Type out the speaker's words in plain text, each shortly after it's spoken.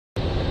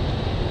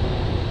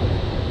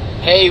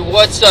Hey,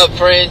 what's up,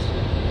 friend?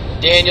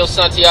 Daniel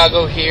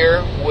Santiago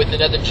here with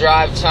another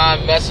drive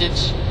time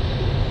message.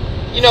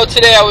 You know,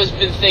 today I was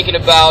been thinking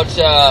about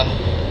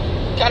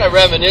kind of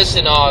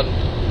reminiscing on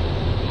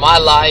my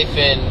life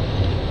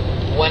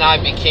and when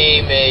I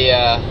became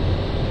a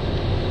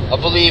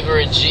believer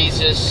in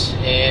Jesus,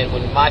 and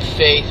when my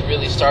faith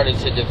really started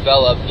to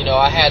develop. You know,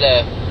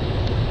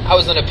 I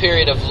was in a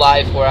period of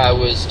life where I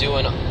was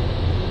doing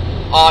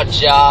odd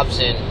jobs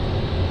and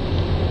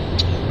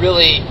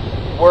really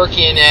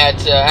working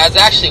at I was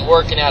actually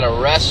working at a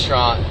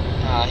restaurant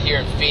here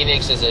in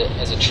Phoenix as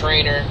a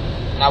trainer,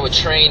 and I would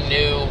train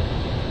new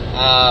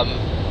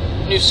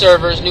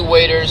servers, new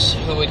waiters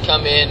who would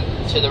come in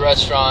to the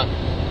restaurant,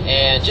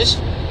 and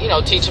just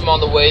teach them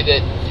on the way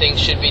that things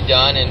should be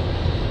done. And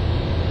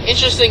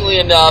interestingly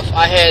enough,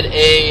 I had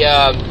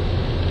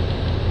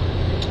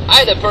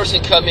a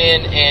person come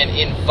in and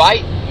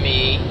invite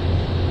me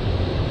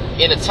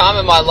in a time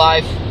in my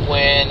life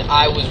when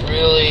I was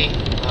really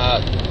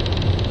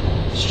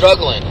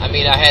struggling. I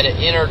mean, I had an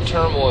inner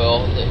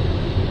turmoil.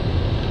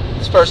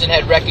 This person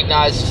had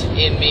recognized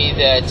in me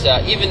that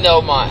even though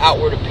my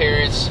outward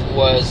appearance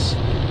was,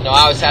 I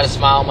always had a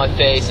smile on my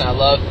face, and I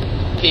loved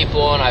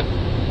people, and I,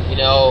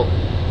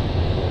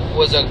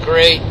 was a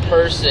great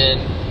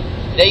person,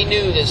 they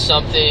knew that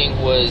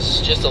something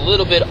was just a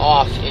little bit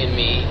off in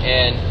me,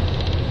 and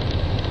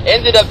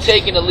ended up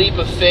taking a leap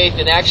of faith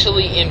and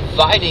actually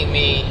inviting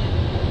me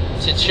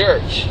to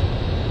church.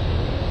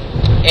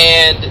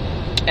 And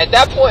at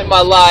that point in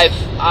my life,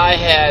 I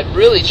had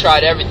really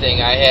tried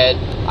everything. I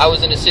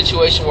was in a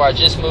situation where I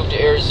just moved to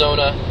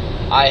Arizona.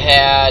 I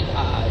had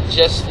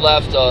just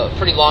left a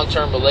pretty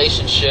long-term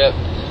relationship,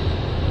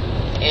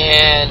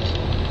 and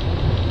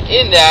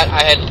in that,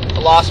 I had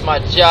lost my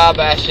job.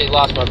 I actually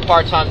lost my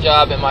part-time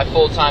job and my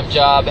full-time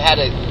job. I had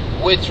to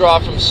withdraw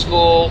from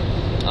school,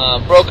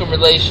 broken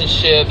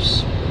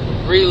relationships,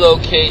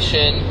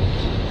 relocation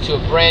to a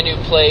brand new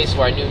place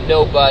where I knew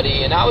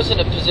nobody, and I was in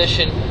a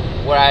position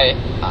where I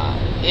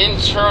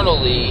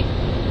internally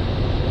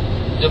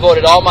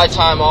devoted all my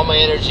time, all my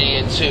energy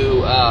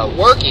into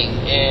working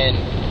and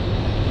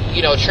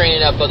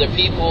training up other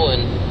people,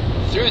 and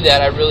through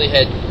that I really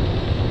had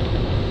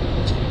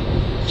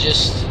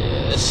just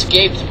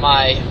escaped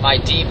my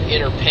deep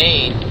inner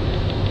pain.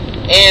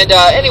 And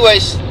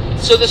anyways,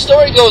 so the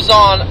story goes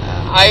on.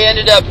 I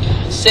ended up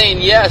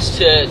saying yes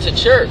to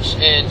church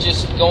and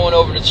just going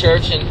over to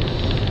church, and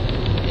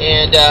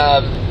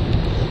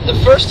the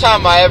first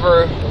time I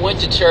ever went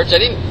to church, I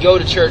didn't go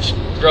to church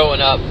growing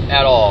up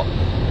at all.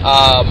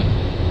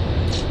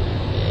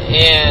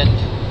 And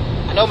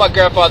I know my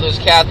grandfather was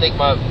Catholic,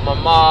 my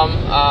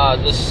mom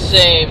the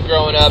same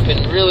growing up,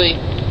 and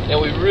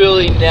we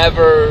really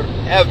never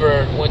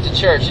ever went to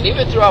church. And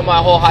even throughout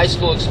my whole high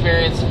school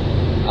experience,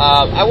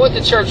 I went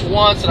to church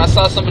once and I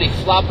saw somebody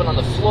flopping on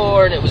the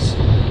floor, and it was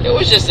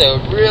just a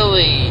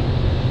really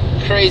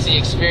crazy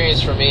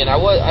experience for me, and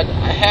I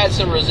had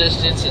some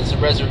resistance and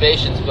some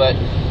reservations, but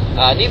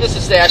needless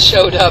to say, I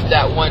showed up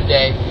that one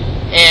day,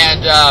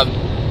 and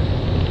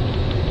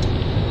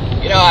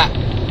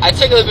I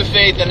took a leap of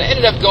faith, and I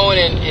ended up going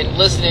and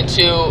listening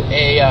to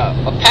a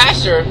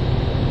pastor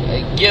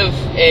give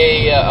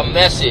a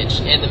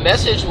message, and the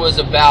message was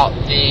about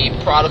the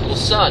prodigal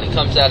son. It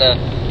comes out of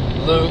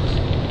Luke,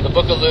 the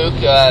book of Luke,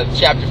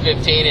 chapter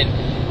 15, and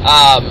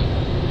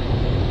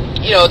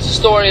it's a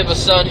story of a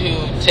son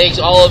who takes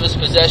all of his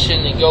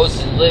possession and goes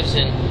and lives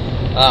in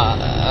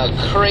a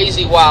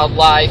crazy wild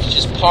life,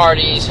 just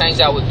parties, hangs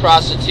out with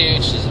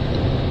prostitutes, just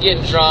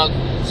getting drunk,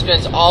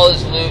 spends all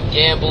his loot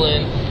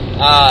gambling,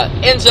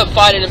 ends up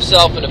finding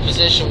himself in a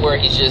position where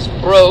he's just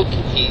broke.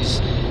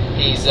 He's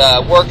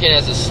working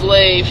as a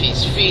slave,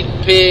 he's feeding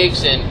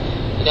pigs, and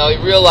he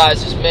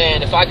realizes,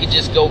 man, if I could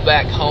just go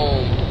back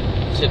home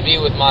to be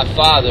with my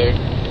father,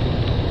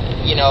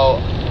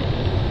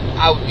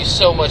 I would be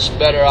so much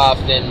better off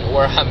than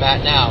where I'm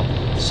at now.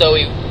 So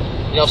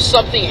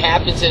something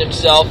happens in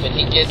himself, and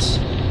he gets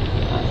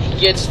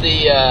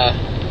the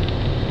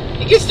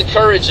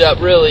courage up,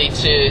 really,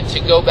 to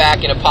go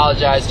back and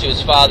apologize to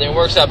his father, and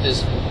works up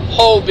this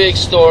whole big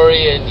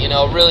story, and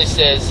really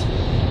says,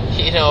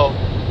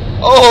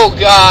 oh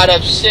God,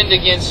 I've sinned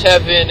against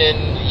heaven,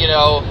 and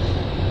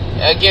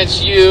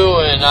against you,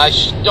 and I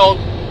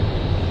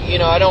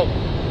don't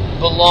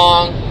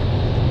belong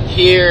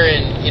here,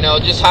 and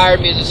just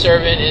hired me as a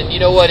servant. And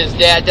his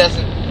dad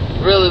doesn't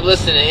really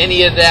listen to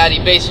any of that. He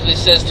basically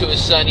says to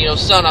his son,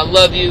 son, I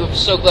love you, I'm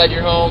so glad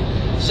you're home.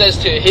 Says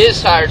to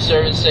his hired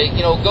servant, say,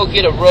 go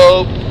get a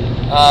robe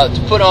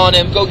to put on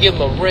him, go give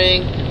him a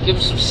ring, give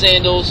him some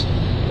sandals,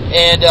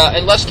 and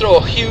let's throw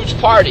a huge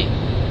party.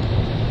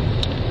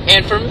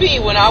 And for me,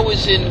 when I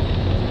was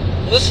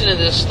listening to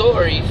this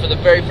story for the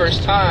very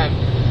first time,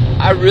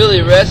 I really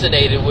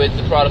resonated with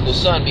the prodigal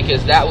son,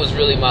 because that was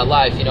really my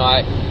life.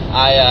 I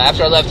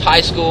after I left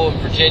high school in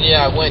Virginia,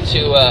 I went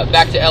to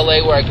back to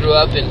LA where I grew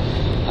up, and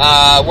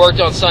worked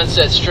on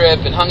Sunset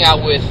Strip and hung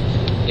out with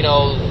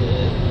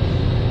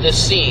the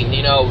scene.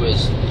 It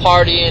was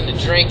partying, the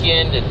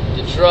drinking,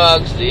 the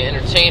drugs, the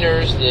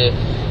entertainers, the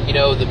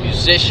the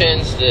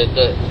musicians,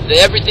 the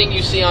everything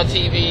you see on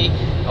TV.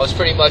 I was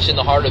pretty much in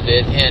the heart of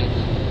it, and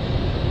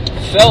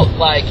felt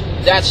like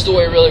that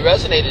story really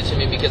resonated to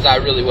me because I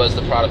really was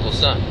the prodigal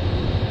son.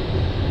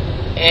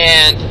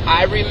 And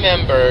I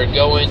remember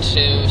going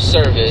to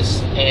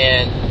service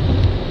and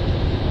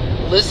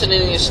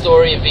listening to this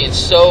story and being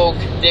so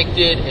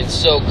convicted and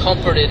so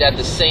comforted at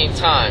the same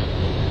time.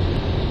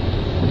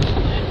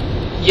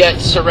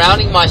 Yet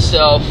surrounding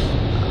myself,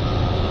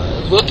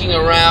 looking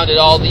around at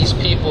all these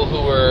people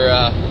who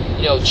were,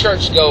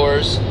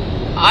 churchgoers,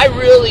 I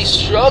really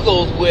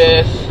struggled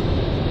with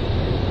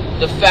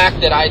the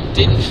fact that I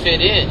didn't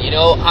fit in.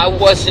 I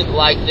wasn't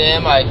like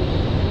them. I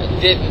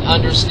didn't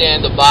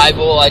understand the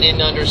Bible. I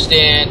didn't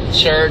understand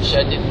church.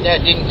 I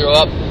didn't grow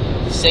up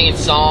singing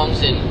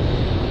songs and,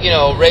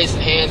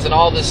 raising hands and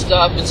all this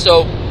stuff. And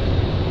so,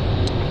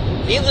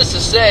 needless to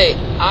say,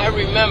 I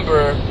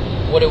remember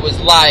what it was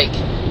like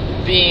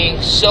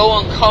being so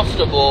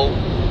uncomfortable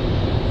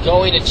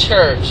going to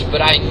church,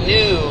 but I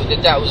knew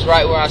that was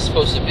right where I was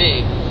supposed to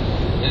be.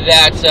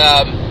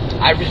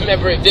 I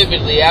remember it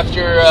vividly.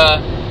 After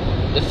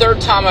the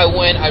third time I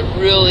went, I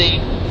really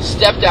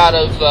stepped out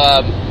of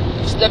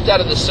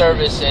the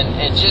service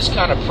and just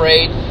kind of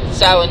prayed,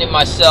 silent in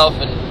myself,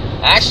 and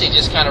actually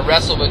just kind of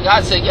wrestled with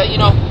God. Said,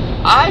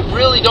 I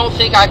really don't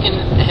think I can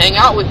hang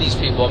out with these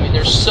people. I mean,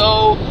 they're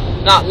so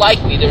not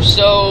like me. They're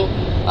so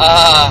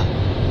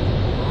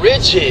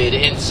rigid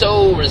and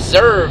so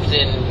reserved,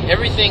 and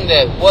everything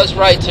that was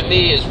right to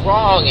me is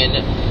wrong, and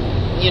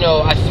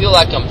I feel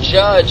like I'm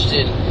judged,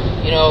 and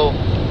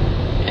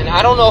and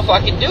I don't know if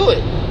I can do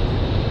it.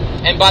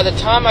 And by the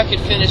time I could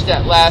finish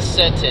that last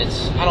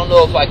sentence, I don't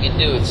know if I could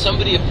do it,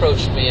 somebody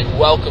approached me and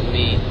welcomed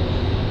me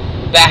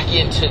back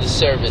into the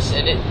service.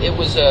 And it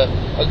was a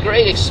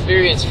great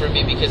experience for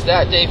me, because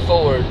that day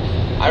forward,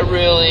 I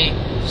really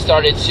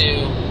started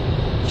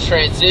to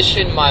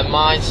transition my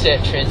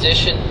mindset,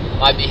 transition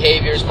my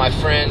behaviors, my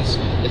friends,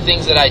 the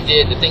things that I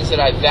did, the things that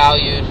I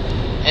valued,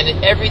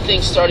 and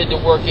everything started to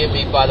work in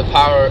me by the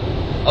power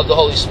of the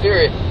Holy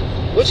Spirit,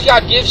 which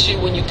God gives you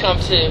when you come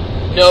to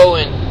know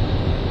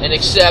and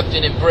accept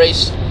and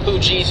embrace who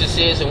Jesus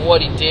is and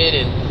what He did,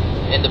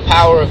 and the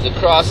power of the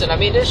cross. And I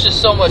mean, there's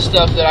just so much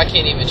stuff that I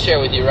can't even share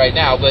with you right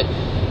now, but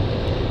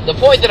the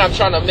point that I'm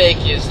trying to make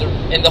is,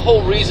 and the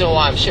whole reason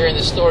why I'm sharing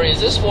this story is,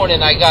 this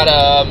morning I got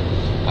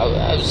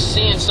I was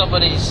seeing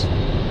somebody's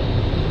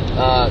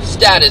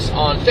status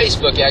on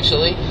Facebook,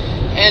 actually,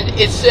 and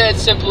it said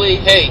simply,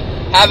 "Hey,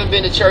 haven't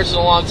been to church in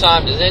a long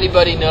time. Does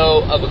anybody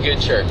know of a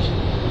good church?"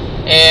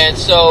 And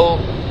so,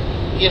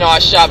 I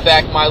shot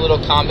back my little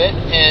comment,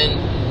 and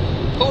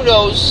who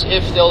knows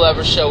if they'll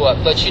ever show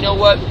up. But you know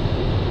what?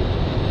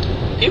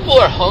 People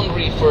are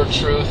hungry for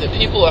truth, and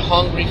people are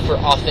hungry for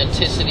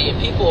authenticity, and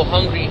people are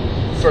hungry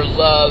for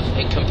love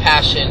and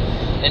compassion,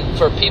 and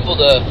for people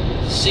to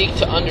seek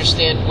to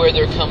understand where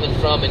they're coming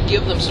from and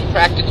give them some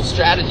practical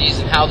strategies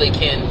and how they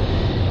can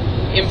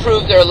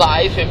improve their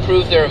life,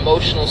 improve their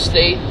emotional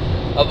state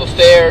of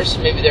affairs,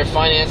 maybe their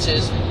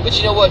finances. But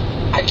you know what?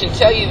 I can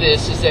tell you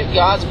this, is that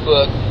God's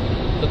book,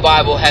 the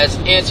Bible, has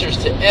answers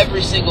to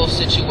every single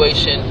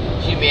situation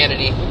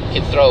humanity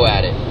can throw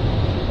at it.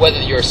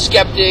 Whether you're a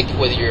skeptic,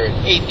 whether you're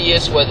an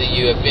atheist, whether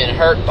you have been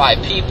hurt by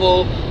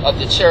people of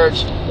the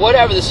church,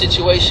 whatever the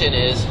situation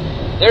is,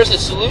 there's a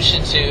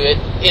solution to it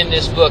in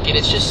this book. And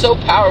it's just so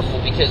powerful,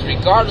 because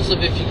regardless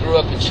of if you grew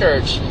up in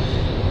church,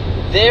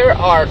 there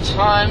are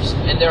times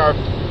and there are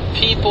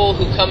people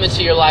who come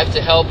into your life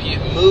to help you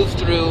move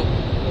through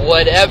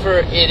whatever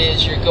it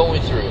is you're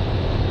going through.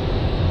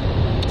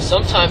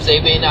 Sometimes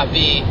they may not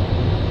be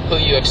who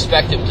you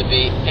expect them to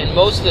be, and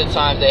most of the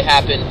time they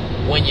happen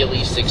when you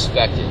least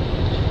expect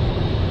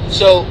it.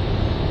 So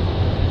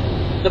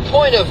the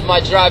point of my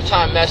drive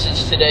time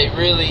message today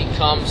really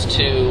comes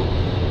to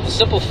the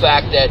simple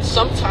fact that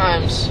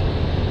sometimes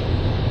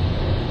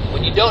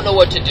when you don't know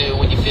what to do,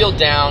 when you feel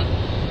down,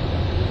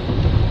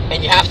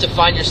 and you have to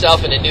find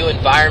yourself in a new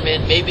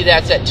environment, maybe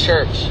that's at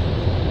church,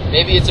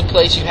 maybe it's a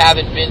place you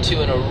haven't been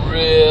to in a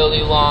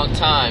really long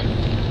time,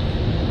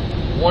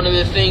 one of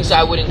the things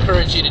I would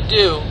encourage you to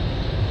do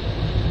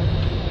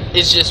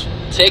is just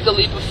take a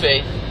leap of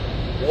faith,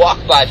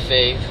 walk by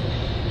faith,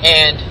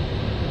 and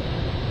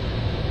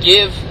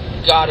give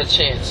God a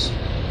chance.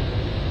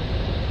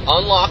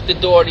 Unlock the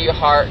door to your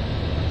heart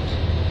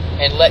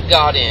and let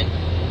God in.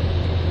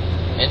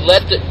 And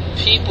let the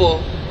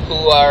people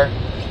who are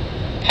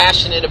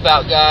passionate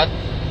about God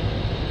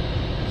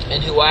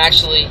and who are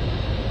actually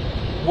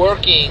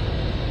working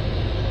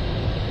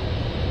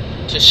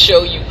to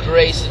show you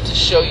grace and to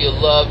show you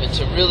love and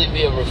to really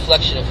be a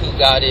reflection of who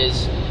God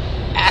is,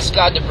 ask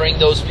God to bring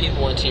those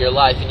people into your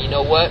life. And you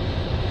know what?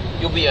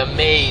 You'll be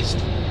amazed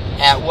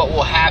at what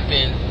will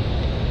happen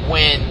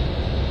when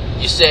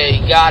you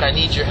say, "God, I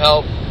need your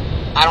help.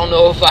 I don't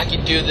know if I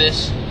can do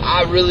this.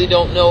 I really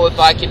don't know if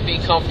I can be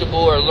comfortable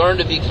or learn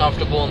to be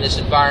comfortable in this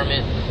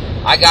environment.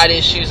 I got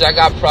issues, I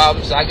got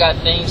problems, I got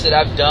things that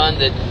I've done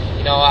that,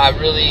 I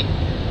really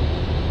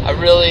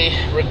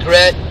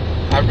regret.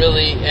 I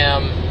really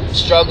am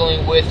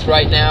struggling with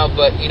right now.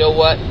 But you know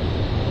what?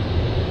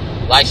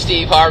 Like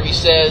Steve Harvey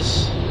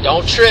says,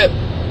 don't trip.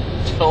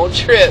 Don't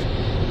trip.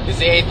 Because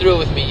he ain't through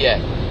with me yet.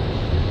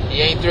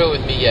 He ain't through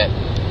with me yet.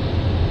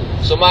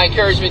 So my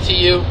encouragement to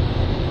you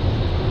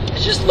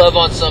is just love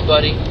on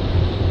somebody.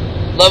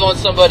 Love on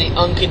somebody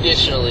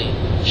unconditionally.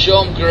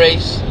 Show them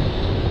grace.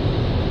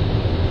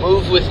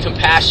 Move with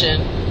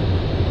compassion.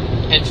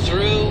 And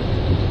through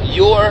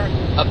your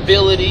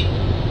ability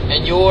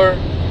and your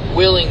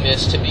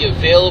willingness to be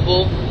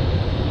available,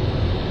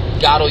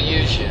 God will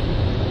use you.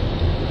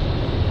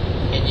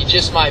 And you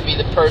just might be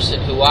the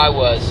person who I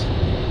was,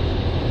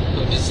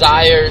 who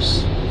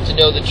desires to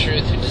know the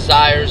truth, who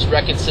desires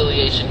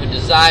reconciliation, who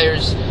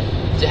desires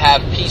to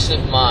have peace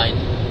of mind,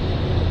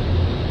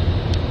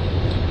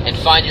 and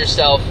find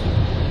yourself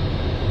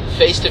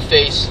face to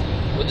face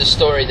with a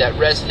story that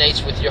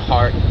resonates with your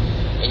heart,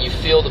 and you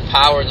feel the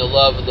power and the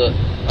love of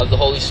the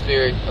Holy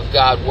Spirit of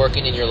God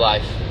working in your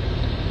life.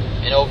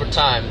 And over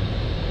time,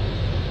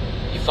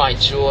 you find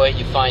joy,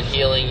 you find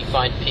healing, you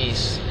find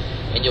peace,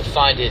 and you'll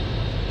find it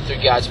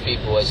through God's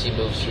people as He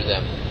moves through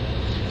them.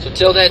 So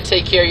till then,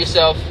 take care of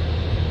yourself.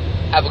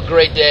 Have a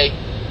great day,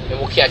 and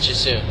we'll catch you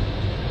soon.